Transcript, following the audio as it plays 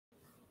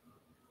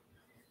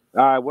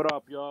All right, what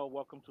up, y'all?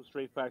 Welcome to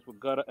Straight Facts with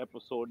Gutta,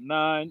 episode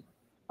 9.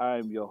 I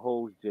am your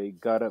host, Jay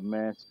Gutta,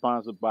 man,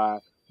 sponsored by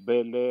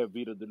Bel Air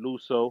Vita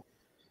DeLuso.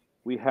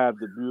 We have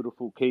the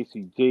beautiful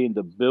Casey J in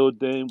the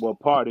building. Well,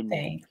 pardon me,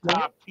 Thank you.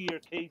 top tier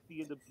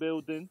Casey in the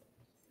building.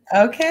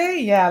 Okay,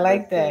 yeah, I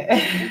like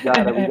Listen, we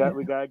got it. We that. got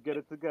we got to get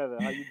it together.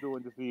 How you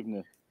doing this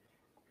evening?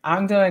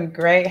 I'm doing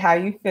great. How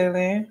you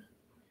feeling?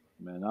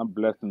 Man, I'm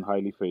blessed and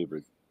highly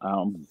favored.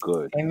 I'm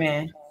good.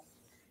 Amen.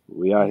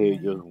 We out here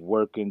just Amen.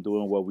 working,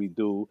 doing what we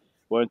do.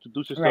 Well,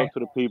 introduce yourself Right. to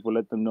the people.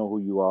 Let them know who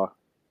you are.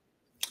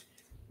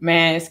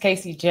 Man, it's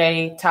Casey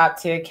J, top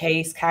tier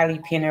case,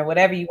 Kylie Pinner,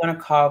 whatever you want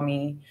to call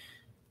me.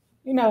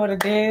 You know what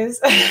it is.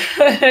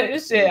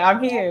 Shit,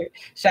 I'm here.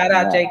 Shout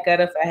out Nah, Jay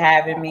Gutta for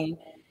having me.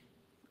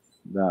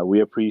 Nah, we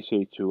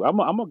appreciate you. I'm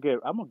gonna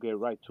get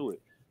right to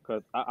it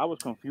because I was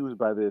confused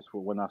by this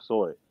when I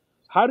saw it.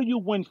 How do you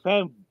win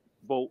fan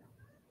vote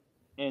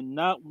and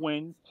not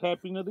win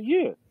champion of the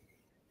year?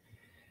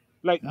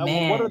 Like,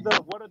 Man, what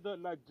are the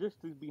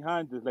logistics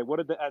behind this? Like, what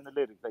are the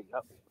analytics? Like,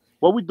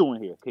 what we doing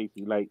here,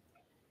 Casey? Like,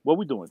 what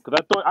we doing? Because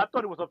I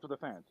thought it was up to the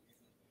fans.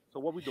 So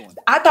what we doing?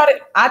 I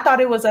thought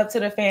it was up to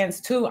the fans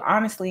too,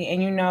 honestly.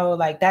 And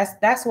like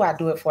that's who I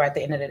do it for at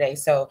the end of the day.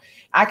 So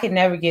I could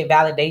never get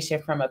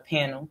validation from a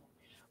panel.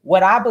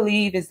 What I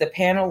believe is the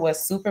panel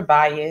was super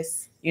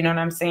biased. You know what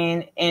I'm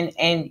saying?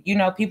 And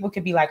people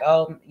could be like,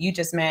 "Oh, you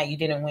just mad you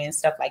didn't win,"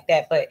 stuff like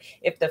that. But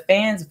if the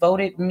fans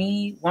voted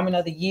me Woman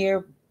of the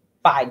Year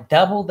by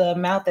double the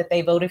amount that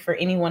they voted for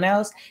anyone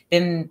else,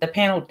 then the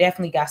panel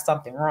definitely got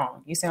something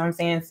wrong. You see what I'm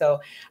saying? So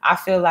I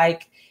feel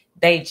like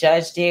they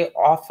judged it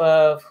off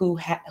of who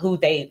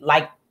they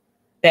like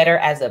better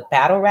as a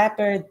battle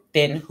rapper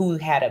than who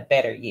had a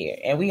better year.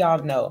 And we all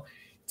know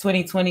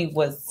 2020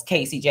 was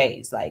Casey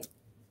J's, like,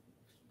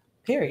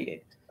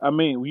 period. I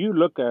mean, when you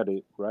look at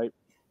it, right?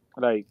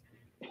 Like,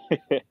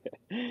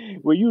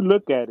 when you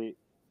look at it,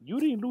 you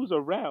didn't lose a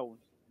round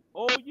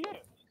all year. So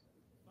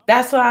how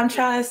That's can what you I'm say?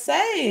 trying to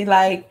say.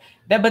 Like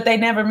that, but they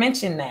never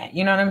mentioned that.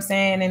 You know what I'm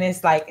saying? And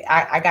it's like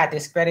I got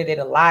discredited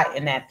a lot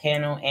in that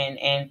panel,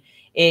 and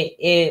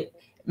it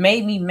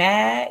made me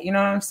mad. You know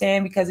what I'm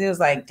saying? Because it was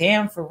like,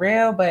 damn, for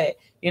real. But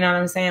you know what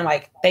I'm saying?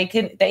 Like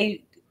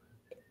they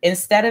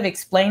instead of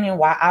explaining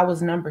why I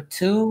was number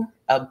two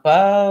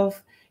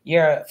above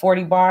your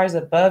 40 bars,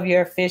 above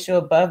your official,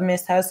 above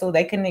Miss Hustle,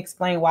 they couldn't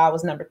explain why I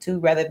was number two.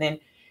 Rather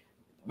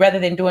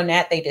than doing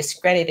that, they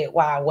discredited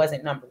why I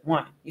wasn't number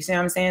one. You see what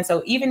I'm saying?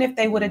 So even if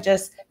they would have Mhm.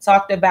 just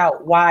talked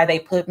about why they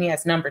put me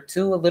as number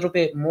two a little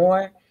bit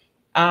more,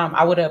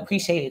 I would have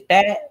appreciated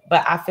that.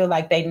 But I feel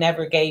like they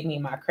never gave me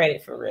my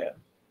credit for real.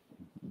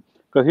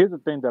 Because here's the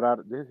thing that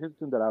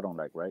I don't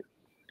like, right?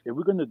 If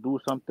we're gonna do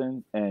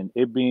something and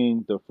it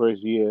being the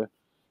first year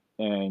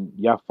and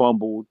y'all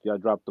fumbled, y'all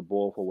dropped the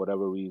ball for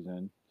whatever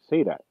reason,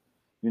 say that.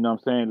 You know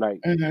what I'm saying?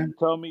 Like, Hmm.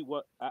 tell me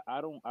what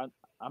I don't.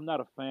 I'm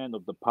not a fan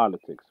of the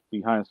politics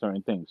behind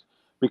certain things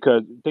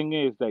because the thing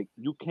is, like,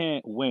 you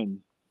can't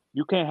win.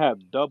 You can't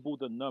have double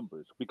the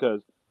numbers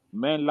because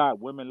men lie,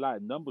 women lie.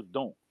 Numbers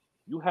don't.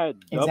 You had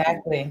double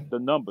Exactly. the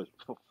numbers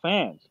for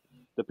fans,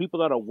 the people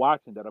that are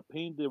watching, that are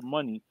paying their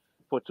money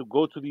for to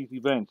go to these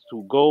events,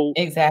 to go.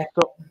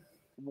 Exactly. So,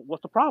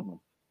 what's the problem?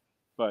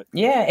 But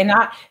Yeah, and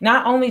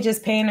not only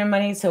just paying their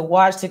money to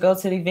watch, to go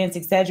to the events,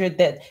 etc.,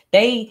 that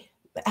they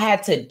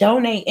had to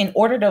donate in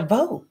order to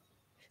vote.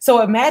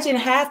 So imagine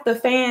half the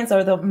fans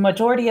or the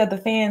majority of the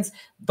fans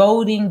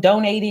voting,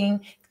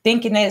 donating,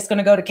 thinking that it's going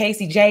to go to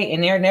KCJ,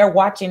 and they're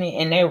watching it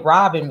and they're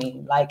robbing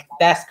me. Like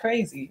that's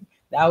crazy.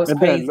 That was And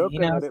then crazy, you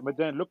looking know. at it, but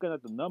then looking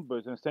at the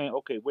numbers and saying,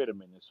 okay, wait a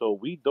minute. So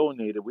we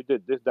donated, we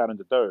did this, that, and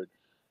the third.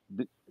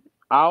 Th-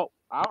 our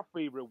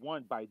favorite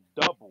won by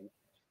double,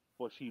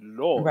 but she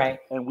lost, Right.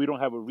 and we don't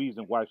have a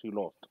reason why she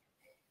lost.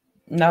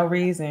 No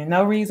reason.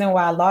 No reason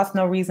why I lost.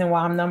 No reason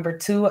why I'm number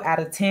two out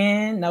of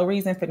 10. No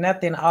reason for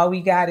nothing. All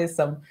we got is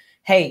some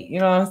hate. You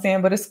know what I'm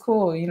saying? But it's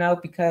cool,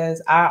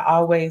 because I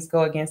always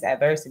go against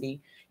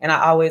adversity and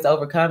I always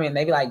overcome it. And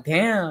they be like,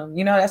 damn,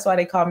 that's why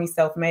they call me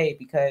self made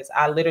because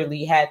I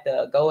literally had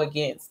to go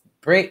against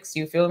bricks.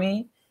 You feel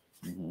me?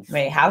 Hmm.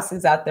 Made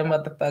houses out them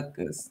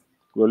motherfuckers.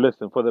 Well,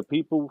 listen, for the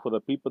people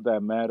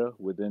that matter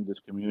within this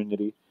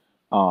community,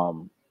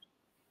 um,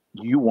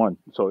 you won.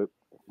 So,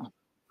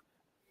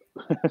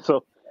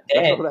 so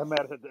that's all Dead. that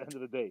matters at the end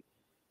of the day.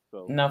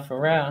 So, No, for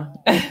real.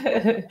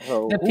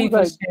 so The who's people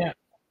like? champ.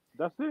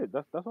 That's it.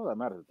 That's all that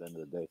matters at the end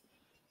of the day.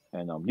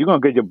 And you're gonna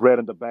get your bread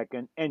in the back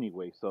end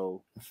anyway.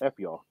 So, f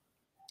y'all.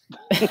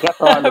 That's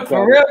how I look at it.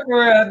 For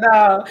real,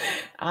 no.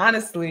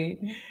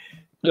 Honestly.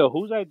 Yo,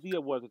 whose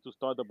idea was it to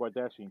start the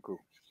Bardashian crew?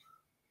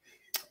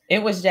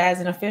 It was Jazz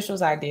and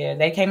Official's idea.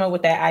 They came up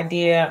with that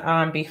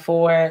idea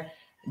before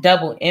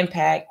Double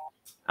Impact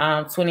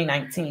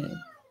 2019.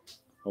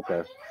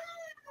 Okay.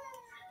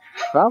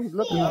 So I was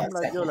looking. Yeah, I'm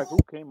like, yo, so- like who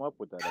came up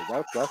with that?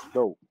 Like that's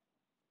dope.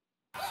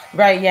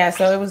 right, yeah.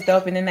 So it was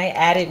dope. And then they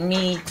added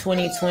me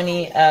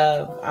 2020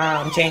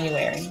 of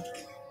January.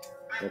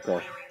 Okay.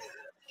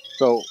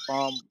 So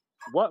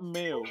what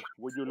male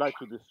would you like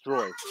to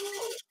destroy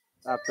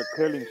after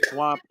killing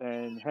Swamp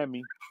and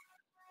Hemi?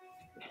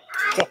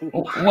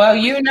 Well,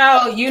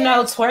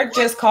 Twerk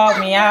just called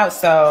me out,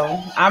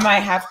 so I might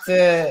have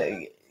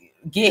to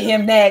get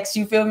him next.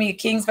 You feel me?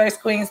 Kings versus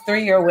Queens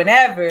 3 or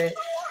whenever.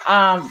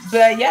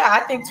 But yeah,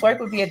 I think Twerk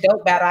would be a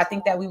dope battle. I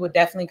think that we would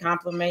definitely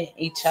complement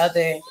each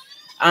other.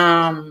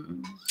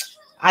 Um,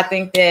 I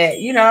think that,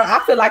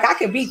 I feel like I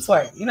could beat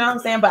Twerk, you know what I'm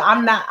saying? But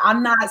I'm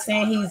not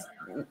saying he's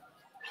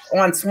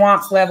on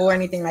Swamp's level or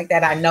anything like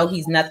that. I know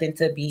he's nothing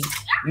to be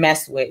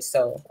messed with.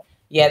 So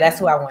yeah, that's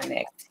who I want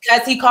next.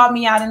 Because he called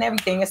me out and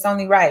everything. It's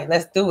only right.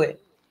 Let's do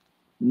it.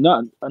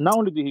 Not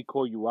only did he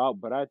call you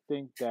out, but I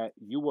think that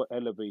you will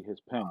elevate his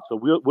pen. So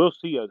we'll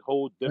see a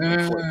whole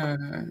different Twerk.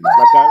 Mm,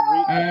 Like I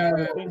read, but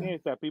the thing mm,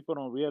 is that people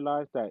don't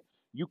realize that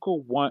you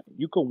could want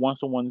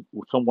someone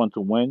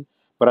to win,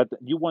 but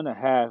you want to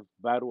have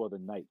battle of the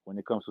night when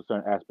it comes to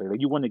certain aspects.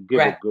 Like you want to give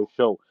a right, good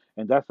show,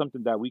 and that's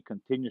something that we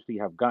continuously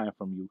have gotten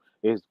from you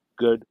is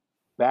good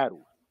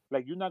battles.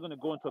 Like you're not gonna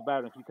go into a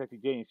battle and see Casey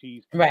J and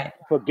she's right.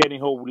 forgetting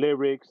her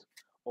lyrics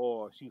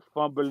or she's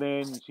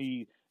fumbling,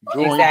 she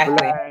drawing Exactly.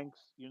 blanks.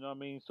 You know what I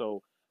mean?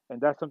 So. And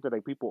that's something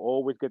like people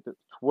always get to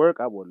Twerk.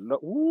 I would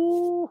love.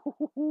 Ooh,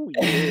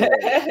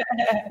 yeah.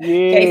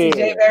 Casey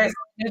J Yeah. versus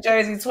New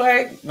Jersey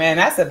Twerk. Man,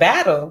 that's a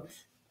battle.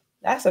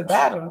 That's a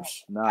battle. I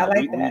Nah, we,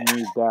 like we that.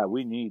 need that.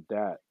 We need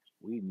that.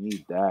 We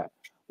need that.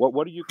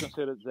 What do you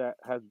consider that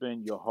has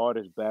been your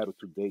hardest battle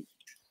to date?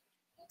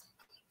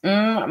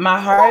 My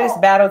hardest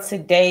battle to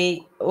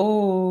date.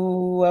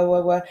 Ooh,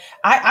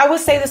 I would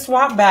say the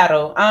swamp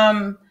battle.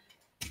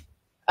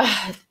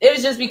 It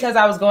was just because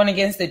I was going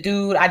against the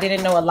dude. I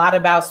didn't know a lot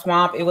about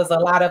Swamp. It was a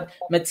lot of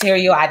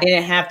material I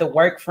didn't have to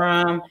work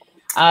from.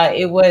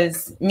 It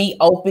was me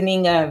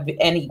opening an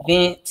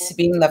event,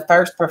 being the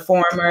first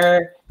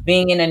performer,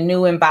 being in a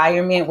new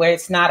environment where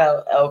it's not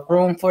a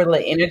room full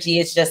of energy.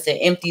 It's just an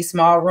empty,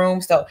 small room.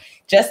 So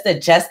just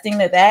adjusting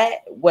to that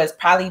was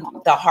probably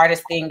the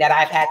hardest thing that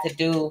I've had to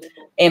do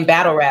in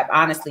battle rap.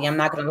 Honestly, I'm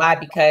not going to lie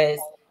because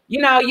you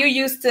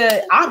used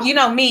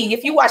to, me.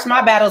 If you watch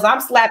my battles,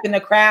 I'm slapping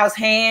the crowd's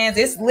hands.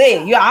 It's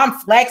lit. I'm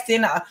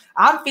flexing.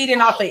 I'm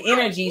feeding off the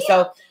energy.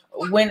 So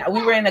when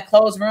we were in a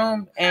closed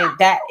room and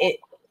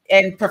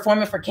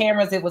performing for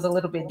cameras, it was a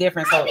little bit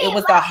different. So it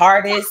was the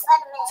hardest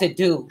to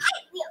do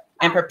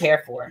and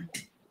prepare for.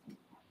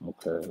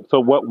 Okay.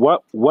 So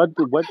what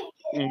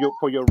in your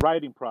for your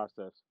writing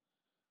process?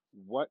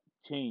 What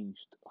changed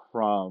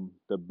from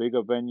the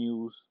bigger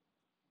venues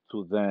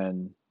to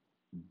then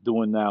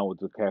doing now with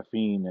the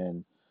caffeine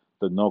and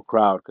the no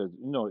crowd? Because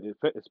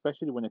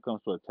especially when it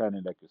comes to a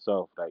talent like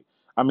yourself, like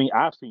I mean,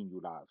 I've seen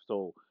you live,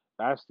 so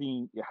I've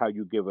seen how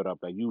you give it up.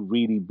 Like you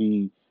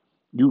really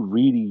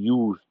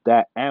use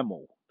that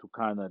ammo to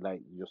kind of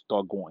like just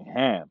start going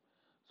ham.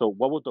 So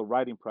what was the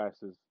writing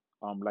process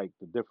like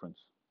the difference?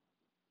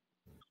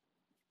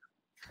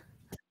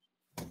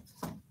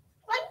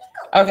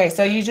 Okay,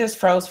 so you just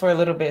froze for a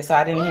little bit, so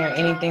I didn't hear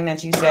anything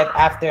that you said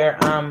after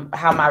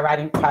how my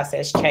writing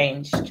process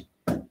changed.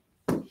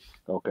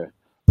 Okay.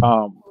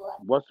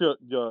 What's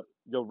your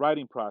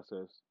writing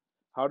process?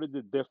 How did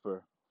it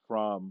differ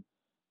from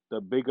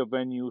the bigger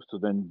venues to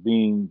then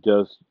being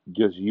just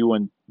you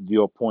and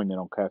your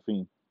opponent on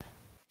caffeine?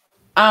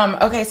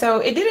 Okay, so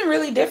it didn't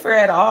really differ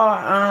at all.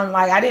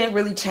 Like I didn't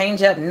really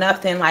change up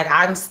nothing. Like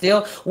I'm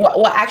still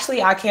well,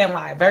 actually I can't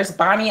lie. Versus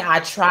Bonnie,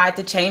 I tried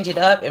to change it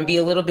up and be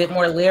a little bit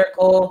more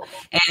lyrical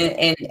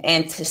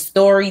and to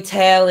story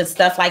tell and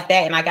stuff like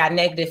that. And I got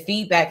negative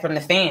feedback from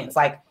the fans.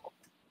 Like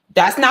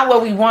that's not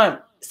what we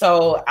want.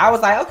 So I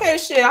was like, okay,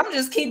 shit, I'm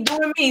just keep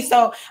doing me.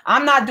 So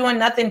I'm not doing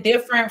nothing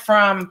different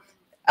from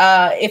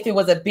if it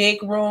was a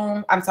big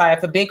room. I'm sorry,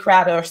 if a big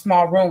crowd or a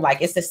small room,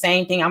 like it's the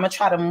same thing. I'm gonna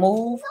try to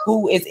move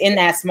who is in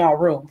that small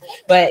room.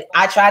 But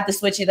I tried to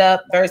switch it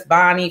up versus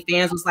Bonnie.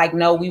 Fans was like,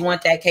 no, we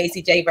want that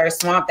KCJ versus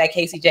Swamp, that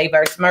KCJ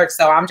versus Merc.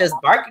 So I'm just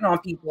barking on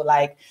people,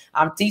 like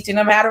I'm teaching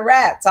them how to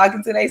rap,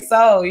 talking to their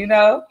soul.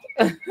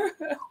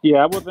 Yeah,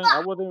 I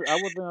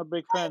wasn't a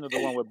big fan of the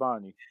one with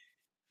Bonnie.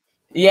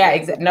 Yeah,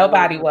 I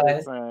nobody wasn't a big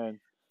was. fan.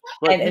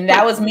 But And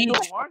that was you me.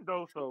 still won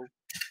though, so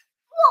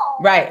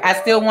Right. I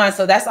still won.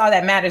 So that's all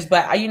that matters.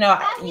 But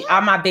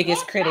I'm my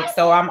biggest critic.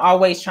 So I'm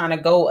always trying to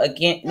go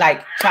again,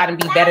 like try to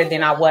be better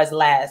than I was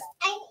last.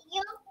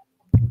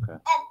 okay.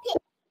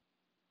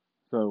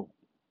 So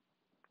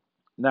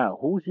now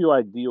who's your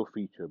ideal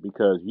feature?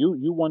 Because you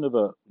one of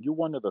the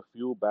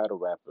few battle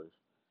rappers.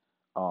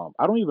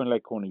 I don't even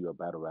like calling you a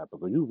battle rapper,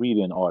 because you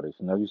really an artist.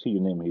 And as you see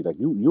your name here, like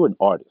you're an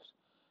artist.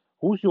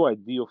 Who's your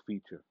ideal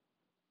feature?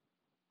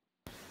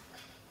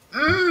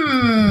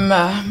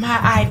 My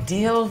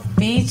ideal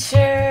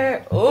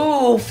feature.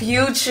 Ooh,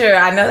 Future.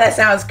 I know that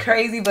sounds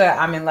crazy, but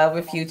I'm in love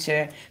with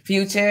Future.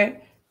 Future,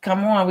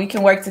 come on, we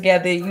can work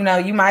together.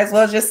 You might as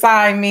well just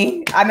sign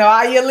me. I know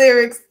all your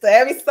lyrics to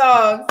every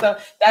song. So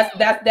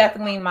that's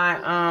definitely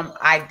my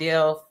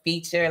ideal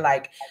feature.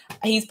 Like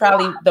he's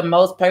probably the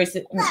most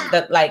person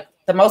that like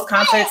the most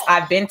concerts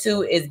I've been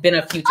to is been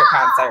a Future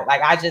concert.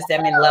 Like I just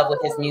am in love with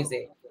his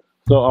music.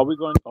 So are we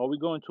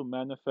going to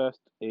manifest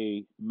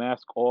a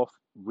mask off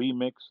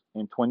remix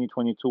in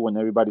 2022 when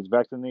everybody's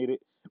vaccinated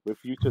with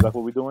Future? That's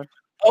what we're doing.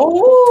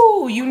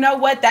 Oh, you know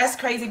what? That's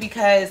crazy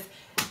because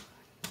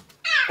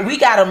we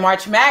got a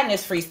March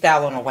Madness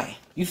freestyle on the way.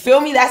 You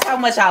feel me? That's how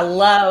much I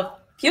love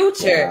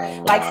Future.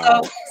 Like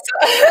Wow.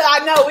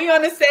 I know we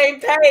on the same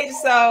page.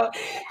 So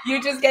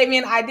you just gave me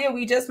an idea.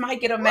 We just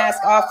might get a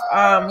mask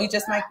off. We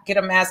just might get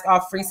a mask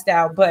off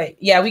freestyle.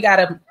 But yeah, we got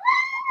a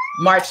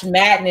March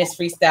Madness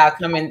freestyle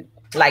coming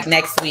like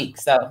next week.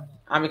 So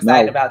I'm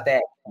excited Now about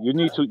that. you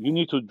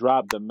need to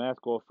drop the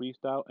mask off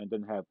freestyle and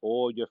then have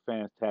all your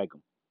fans tag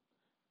him.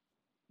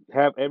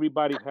 Have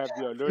everybody have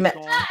the alerts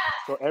on,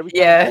 so every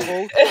time he Yeah.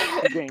 posts,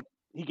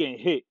 he getting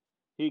hit.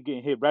 He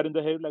getting hit right in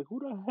the head. Like who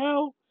the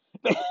hell?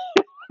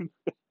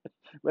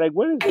 Like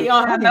where is You this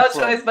don't have coming no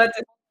from? choice but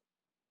to.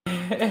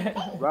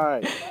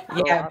 Right.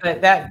 So Yeah,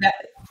 but that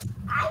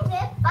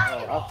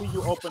I see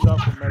you opened up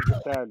for Meg the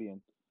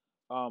Stallion.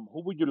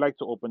 Who would you like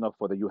to open up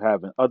for that you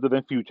haven't, other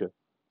than Future?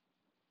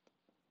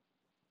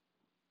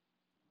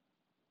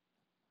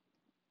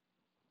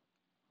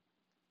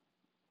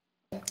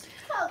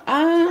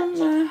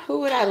 who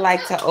would I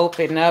like to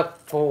open up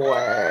for?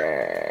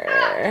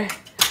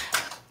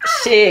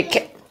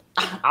 Shit,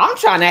 I'm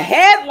trying to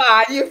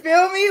headline. You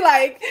feel me?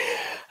 Like,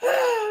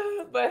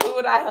 but who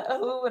would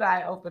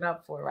I open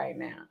up for right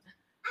now?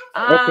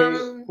 Okay.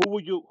 Um, Who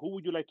would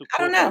you like to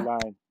I don't know.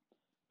 co-headline?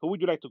 Who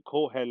would you like to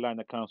co-headline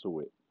the council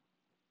with?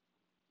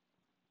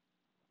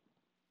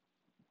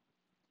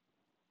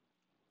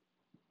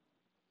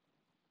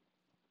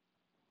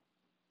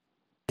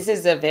 This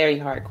is a very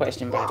hard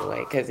question, by the way,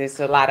 because it's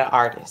a lot of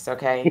artists.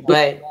 Okay,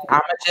 but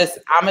I'm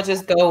gonna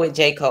just go with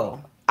J Cole.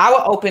 I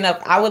would open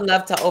up. I would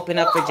love to open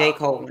up for J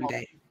Cole one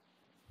day.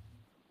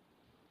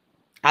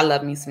 I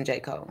love me some J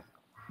Cole.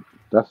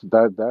 That's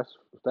fair.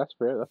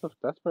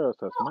 That's fair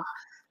assessment.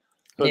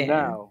 So Yeah.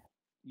 now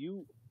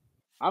you,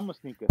 I'm a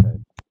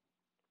sneakerhead,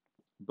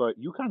 but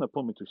you kind of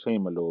put me to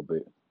shame a little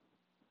bit.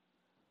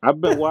 I've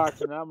been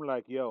watching. I'm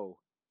like, yo,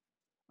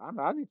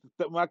 I need to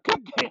step my cut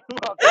game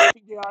up. I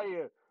can get out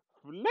here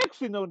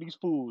flexing on these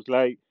fools.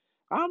 Like,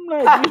 I'm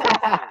like, yo,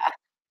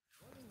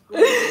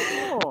 what is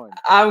going on?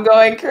 I'm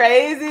going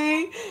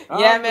crazy.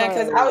 Yeah, I'm man,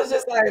 because I like, was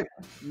just like,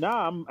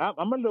 nah, I'm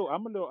a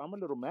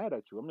little mad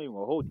at you. I'm not even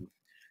gonna hold you.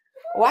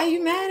 why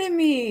you mad at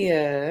me?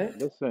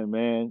 Listen,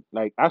 man,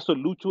 like I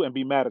salute you and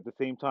be mad at the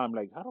same time.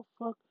 Like, how the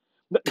fuck?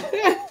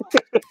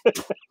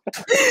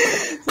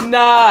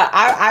 Nah,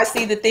 I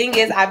see. The thing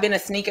is, I've been a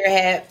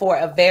sneakerhead for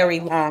a very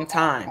long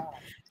time.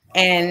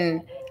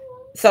 And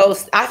so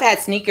I've had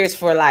sneakers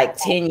for like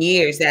 10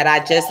 years that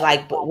I just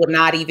like would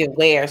not even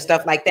wear,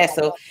 stuff like that.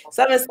 So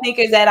some of the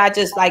sneakers that I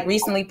just like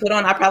recently put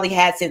on, I probably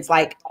had since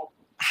like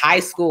high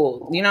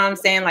school. You know what I'm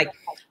saying? Like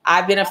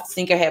I've been a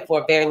sneakerhead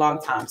for a very long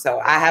time. So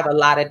I have a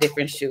lot of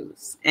different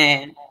shoes.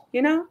 And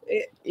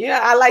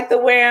I like to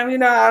wear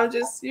them. I'm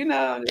just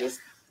Nah,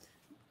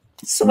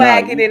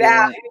 swagging you it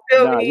out. going, You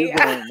feel nah,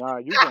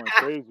 me? you going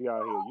crazy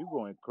out here. You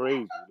going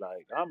crazy.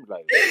 Like, I'm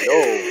like,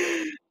 yo,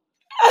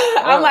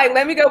 I'm like, God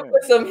let me go damn.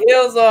 put some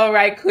heels on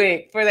right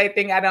quick before they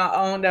think I don't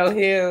own no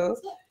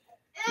heels.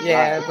 Right.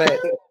 Yeah, but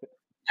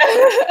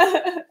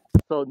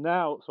So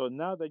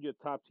now that you're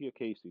top tier,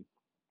 Casey,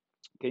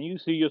 can you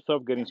see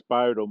yourself getting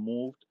inspired or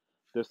moved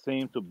the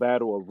same to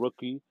battle a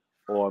rookie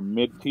or a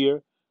mid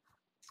tier?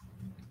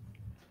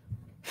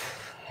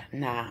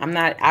 nah,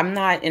 I'm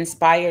not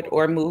inspired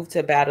or moved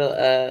to battle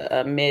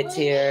a mid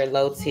tier,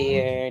 low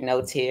tier,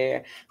 no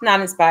tier. I'm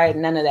not inspired,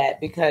 none of that,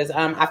 because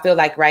I feel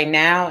like right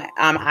now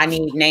I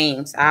need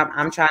names.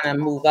 I'm trying to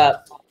move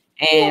up,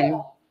 and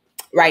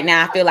right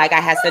now I feel like I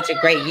had such a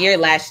great year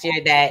last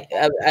year that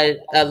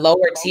a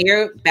lower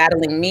tier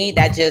battling me,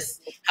 that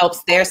just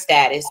helps their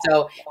status.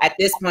 So at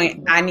this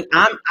point,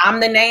 I'm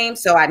the name,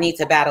 so I need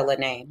to battle a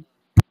name.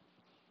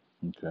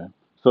 Okay.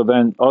 So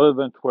then, other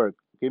than twerk,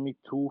 give me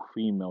two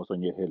females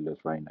on your hit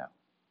list right now.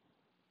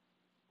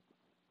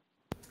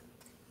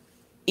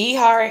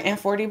 Ehart and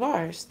 40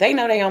 bars. They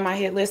know they on my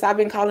hit list. I've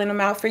been calling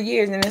them out for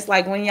years. And it's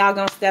like, when y'all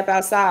gonna step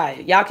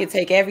outside? Y'all can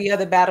take every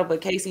other battle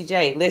but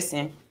KCJ.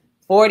 Listen,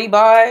 40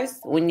 bars,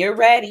 when you're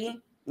ready,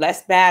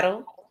 let's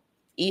battle.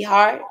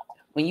 Ehart,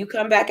 when you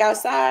come back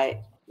outside,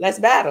 let's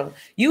battle.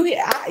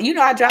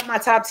 I dropped my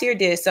top tier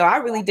diss, so I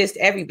really dissed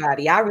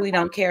everybody. I really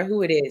don't care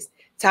who it is.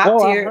 Top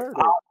Oh, I tier, heard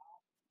it.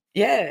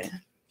 yeah.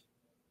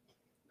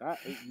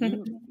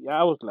 Yeah,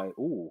 I was like,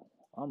 ooh.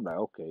 I'm like,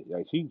 okay,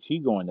 like she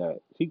going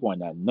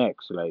that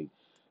next. Like,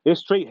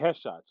 it's straight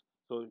headshots.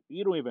 So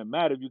you don't even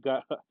matter if you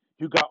got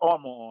you got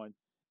armor on.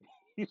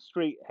 He's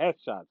straight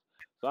headshots.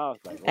 So I was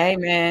like, Hey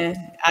okay.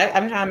 man,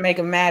 I'm trying to make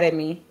them mad at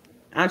me.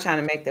 I'm trying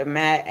to make them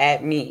mad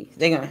at me.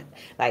 They're gonna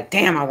like,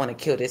 damn, I want to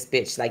kill this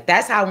bitch. Like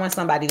that's how I want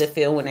somebody to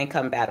feel when they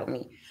come battle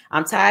me.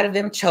 I'm tired of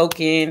them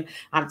choking.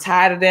 I'm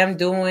tired of them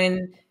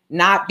doing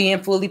not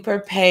being fully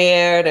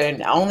prepared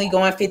and only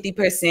going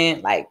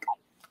 50%. Like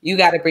you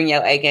got to bring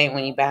your A game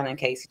when you battling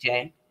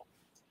KCJ.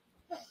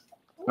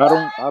 I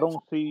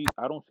don't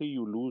see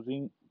you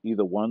losing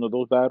either one of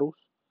those battles.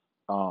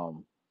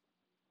 Um,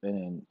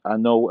 and I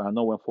know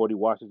when 40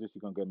 watches this,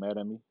 she's gonna get mad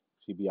at me.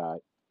 She be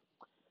alright.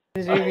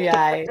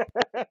 GBI.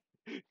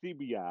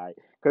 CBI.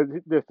 Because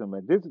listen,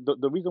 man, this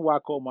the reason why I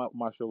call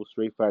my show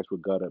Straight Facts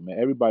with Gutta, man.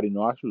 Everybody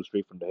know I shoot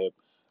straight from the hip.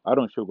 I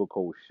don't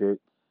sugarcoat shit.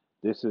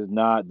 This is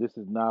not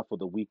for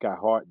the weak at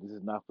heart. This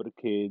is not for the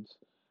kids.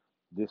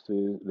 This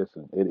is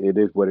listen. It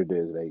is what it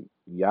is. Like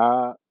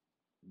y'all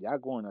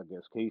going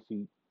against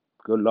Casey.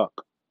 Good luck,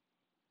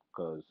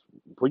 cause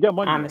put your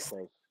money up, Honestly.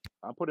 cause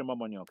I'm putting my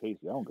money on Casey.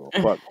 I don't give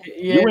a fuck.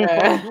 You ain't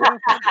fumble. Yeah. You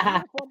ain't fumble. You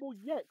ain't fumble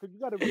yet, cause you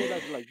got to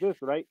realize it like this,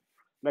 right?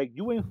 Like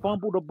you ain't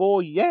fumbled the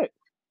ball yet.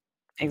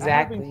 I haven't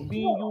Exactly.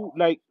 seen you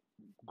like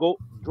go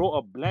draw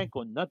a blank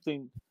on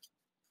nothing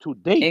to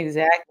date.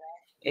 Exactly.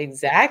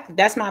 Exactly.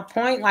 That's my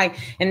point. Like,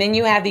 and then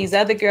you have these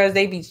other girls,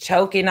 they be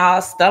choking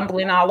all,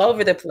 stumbling all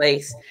over the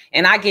place.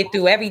 And I get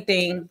through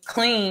everything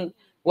clean,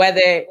 whether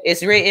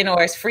it's written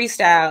or it's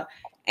freestyle.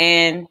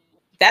 And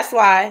that's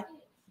why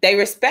they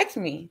respect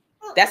me.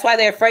 That's why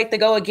they're afraid to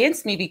go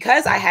against me,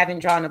 because I haven't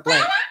drawn a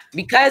blank.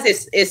 Because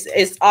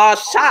it's all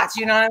shots.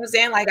 You know what I'm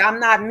saying? Like, I'm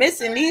not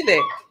missing either.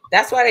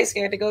 That's why they're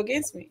scared to go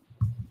against me.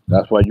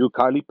 That's why you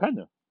Kylie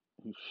Penner.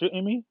 You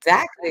shitting me?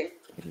 Exactly.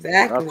 That's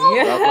Exactly.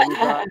 that's why you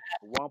got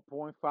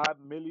 1.5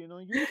 million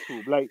on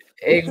YouTube. Like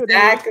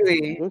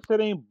Exactly. this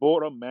shit ain't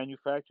bought or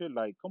manufactured.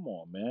 Like, come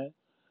on, man.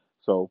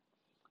 So,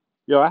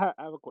 yo, I have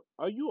a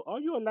are you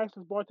a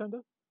licensed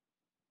bartender?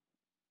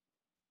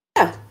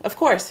 Yeah, of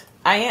course.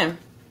 I am.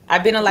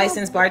 I've been a Cause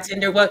licensed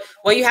bartender. Well,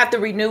 you have to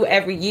renew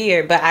every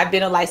year, but I've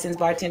been a licensed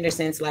bartender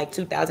since like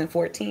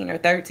 2014 or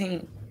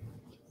 13.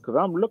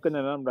 I'm looking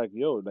at it, I'm like,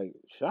 yo, like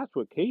shots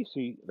with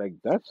Casey, like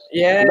that's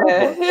Yeah.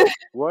 clever.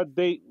 What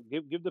date?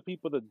 Give the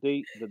people the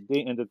date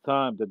and the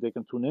time that they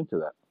can tune into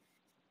that.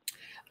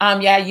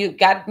 Yeah, you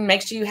got to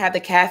make sure you have the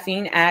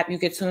caffeine app. You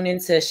can tune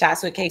into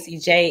Shots with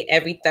KCJ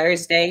every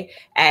Thursday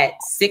at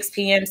 6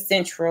 p.m.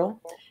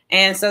 Central.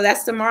 And so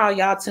that's tomorrow.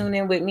 Y'all tune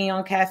in with me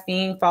on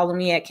caffeine. Follow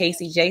me at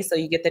KCJ so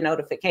you get the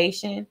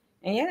notification.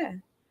 And yeah.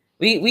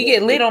 We Yeah,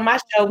 get lit on my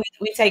show.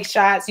 We take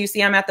shots. You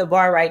see, I'm at the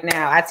bar right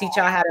now. I teach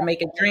y'all how to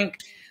make a drink.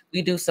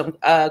 We do some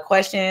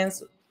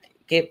questions,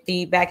 get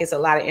feedback. It's a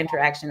lot of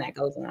interaction that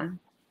goes on.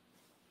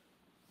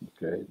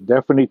 okay.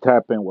 Definitely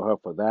tap in with her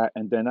for that.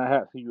 And then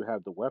see you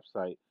have the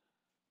website,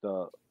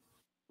 the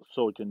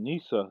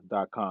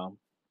sojanisa.com.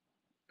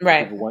 So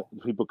Right.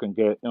 people can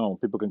get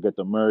people can get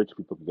the merch,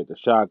 people can get the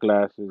shot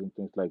glasses and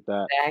things like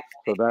that.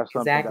 So Exactly. that's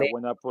something that Exactly.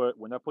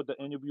 when I put the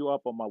interview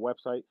up on my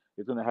website,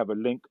 it's gonna have a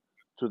link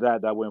to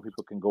that. That way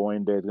people can go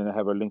in there. It's gonna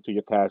have a link to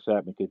your Cash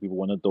App in case people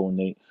want to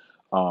donate.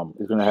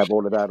 It's gonna have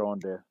all of that on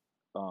there,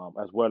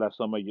 as well as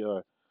some of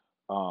your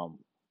um,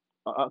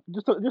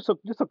 just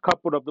a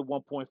couple of the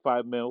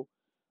 1.5 mil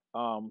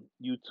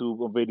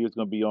YouTube videos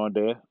gonna be on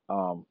there.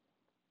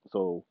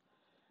 So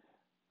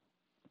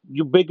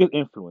your biggest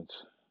influence.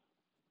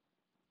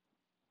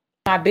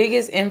 My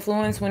biggest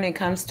influence when it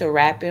comes to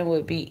rapping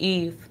would be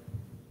Eve,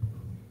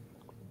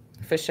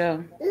 for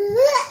sure.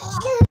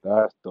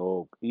 That's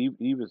dope. Eve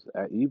is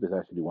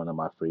actually one of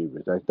my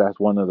favorites. That's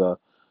one of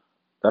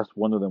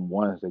them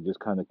ones that just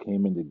kind of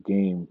came in the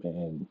game,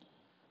 and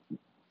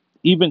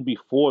even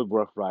before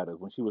Rough Riders,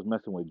 when she was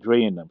messing with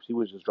Dre and them, she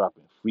was just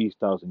dropping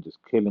freestyles and just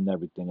killing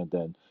everything. And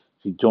then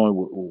she joined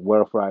with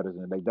Rough Riders,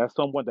 and like that's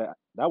someone that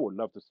I would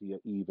love to see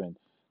an Eve and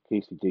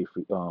Casey J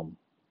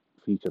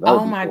feature. That would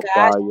Oh be my so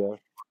gosh. fire.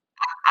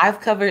 I've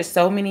covered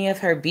so many of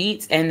her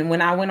beats. And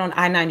when I went on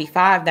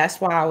I-95, that's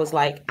why I was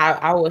like,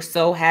 I was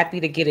so happy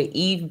to get an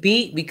Eve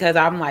beat, because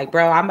I'm like,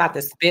 bro, I'm about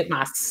to spit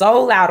my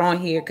soul out on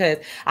here because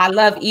I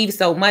love Eve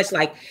so much.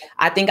 Like,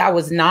 I think I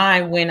was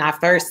 9 when I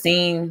first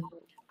seen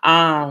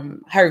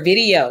her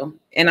video.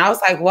 And I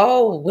was like,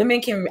 whoa,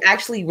 women can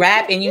actually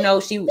rap. And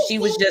she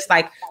was just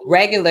like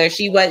regular.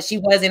 She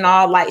wasn't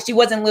all like, she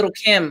wasn't Little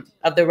Kim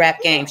of the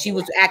rap game. She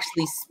was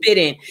actually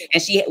spitting,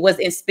 and she was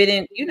in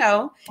spitting,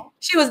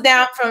 she was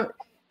down from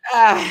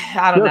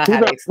I don't Yo, know how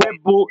to explain.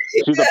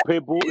 she's a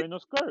pit bull in a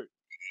skirt.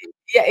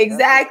 Yeah, That's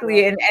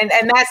exactly. And, exactly. and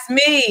and that's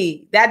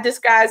me. That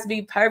describes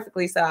me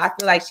perfectly. So I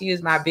feel like she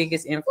is my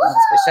biggest influence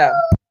for sure.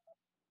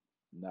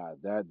 Nah,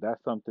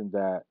 that's something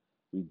that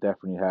we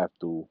definitely have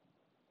to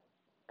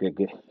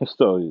get.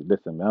 So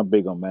listen, man, I'm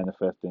big on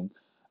manifesting.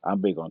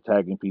 I'm big on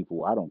tagging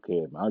people. I don't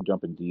care, man. I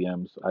jump in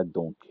DMs. I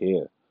don't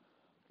care.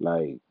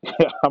 Like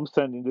I'm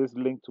sending this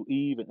link to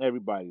Eve and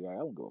everybody. Like, I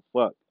don't give a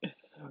fuck.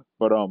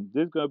 But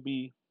this gonna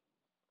be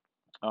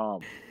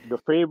the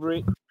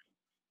favorite.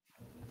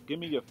 Give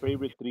me your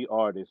favorite three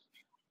artists.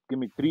 Give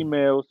me three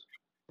males,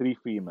 three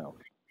females.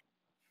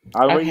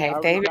 I Okay,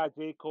 already favorite. got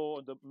J Cole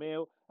on the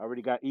male. I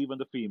already got Eve on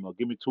the female.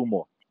 Give me two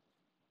more.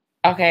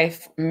 Okay,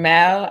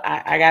 Mel,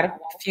 I got a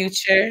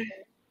Future,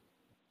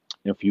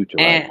 In future,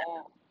 right?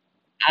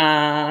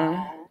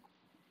 and um,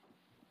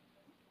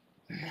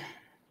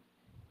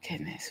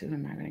 goodness, who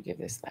am I gonna give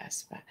this last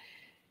spot?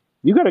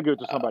 You gotta give it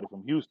to somebody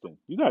from Houston.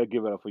 You gotta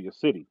give it up for your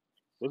city.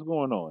 What's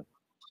going on?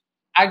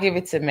 I'll give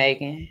it to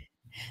Megan.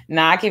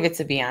 No, I give it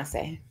to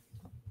Beyonce.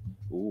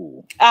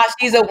 Ooh,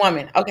 She's a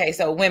woman. Okay,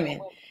 so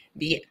women.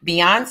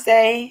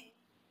 Beyonce.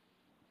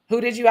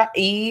 Who did you?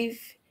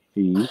 Eve.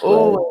 Eve, right?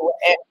 Oh,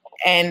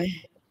 and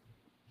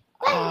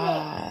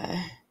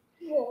uh,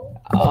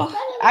 Oh,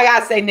 I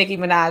gotta say Nicki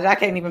Minaj. I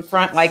can't even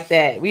front like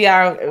that. We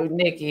are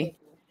Nicki.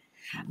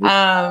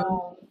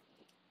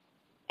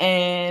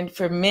 And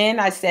for men,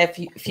 I said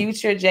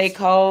Future, J.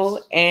 Cole,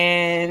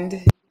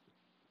 and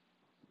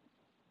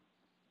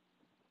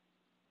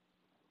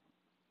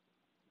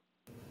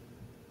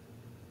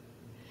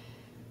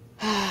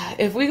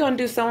if we're gonna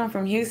do someone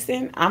from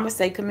Houston, I'm gonna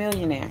say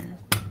Chameleonaire.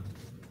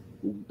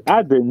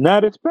 I did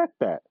not expect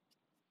that.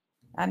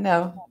 I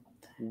know.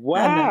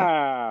 I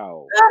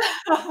know.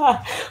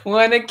 Wow.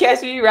 Wanna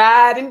catch me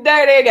riding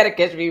dirty? Gotta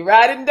catch me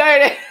riding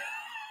dirty.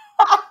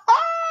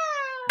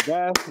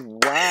 That's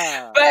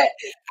wow. But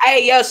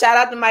hey, yo, shout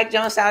out to Mike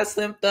Jones, shout out to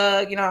Slim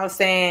Thug, you know what I'm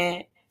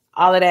saying?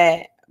 All of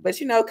that. But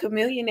you know,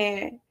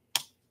 Chameleonaire,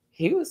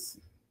 he was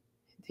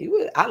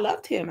I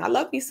loved him. I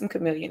loved me some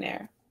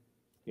Chameleonaire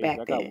Yes,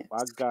 back then.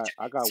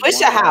 I got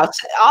Swisher one last. House.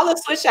 All of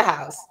Swisher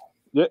House.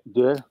 Yeah,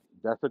 yeah.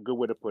 That's a good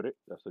way to put it.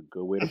 That's a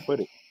good way to put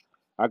it.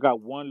 I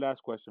got one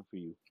last question for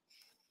you.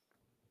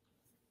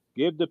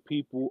 Give the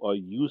people a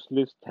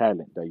useless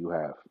talent that you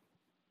have.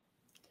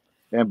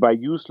 And by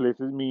useless,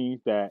 it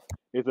means that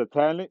it's a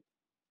talent,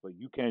 but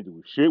you can't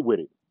do shit with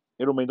it.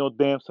 It don't make no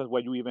damn sense why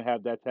you even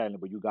have that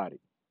talent, but you got it.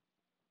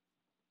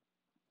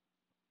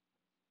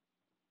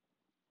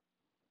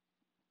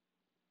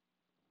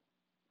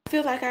 I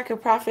feel like I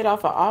could profit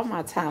off of all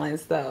my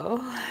talents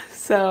though.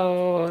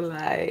 So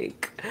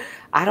like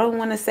I don't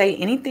want to say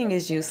anything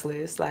is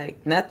useless.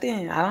 Like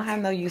nothing. I don't have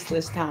no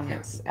useless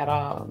talents at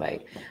all.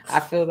 Like I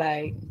feel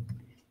like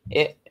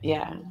it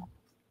yeah,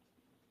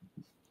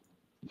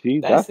 See,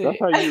 that's that's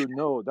it. how you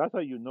know. That's how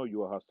you know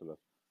you're a hustler.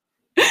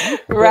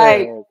 You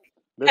Right. said,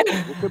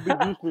 "Listen, it could be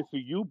useless to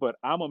you, but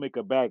I'm gonna make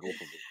a bag off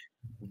of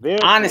it."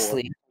 Therefore,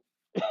 Honestly.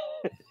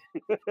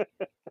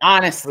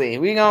 Honestly,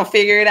 we're gonna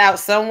figure it out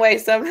some way,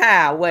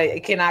 somehow.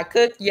 What can I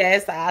cook?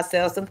 Yes, I'll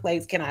sell some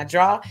plates. Can I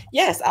draw?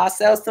 Yes, I'll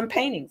sell some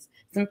paintings,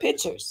 some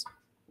pictures.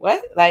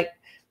 What? Like,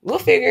 we'll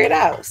figure it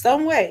out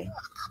some way.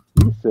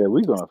 you said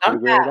we're gonna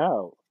figure it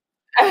Somehow. out.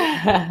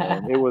 Listen,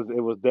 man, it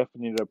was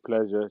definitely a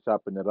pleasure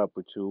chopping it up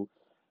with you.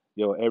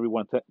 Yo,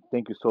 everyone,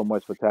 thank you so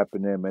much for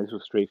tapping in, man. This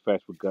was Straight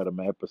Facts with Gutter,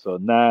 man.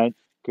 Episode 9.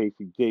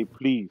 Casey J,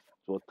 please.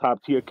 So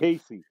top tier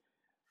Casey.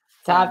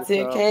 Find Top 10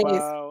 yourself case.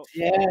 out.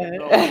 Let them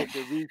know where Yeah. they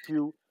can reach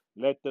you.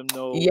 Let them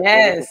know where they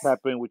can Yes. tap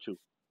in with you.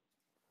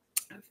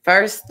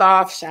 First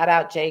off, shout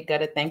out Jay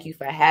Gutta. Thank you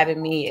for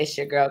having me. It's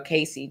your girl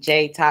Casey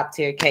J, top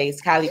tier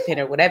case, Kylie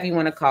Pinner, whatever you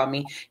want to call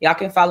me. Y'all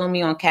can follow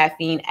me on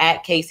caffeine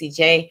at Casey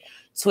J,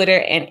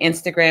 Twitter and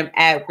Instagram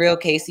at Real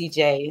Casey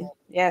J.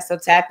 Yeah, so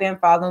tap in,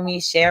 follow me,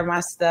 share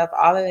my stuff,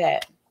 all of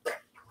that.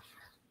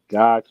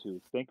 Got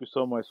you. Thank you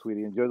so much,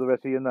 sweetie. Enjoy the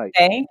rest of your night.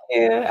 Thank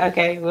you.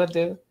 Okay, we'll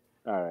do.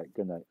 All right.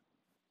 Good night.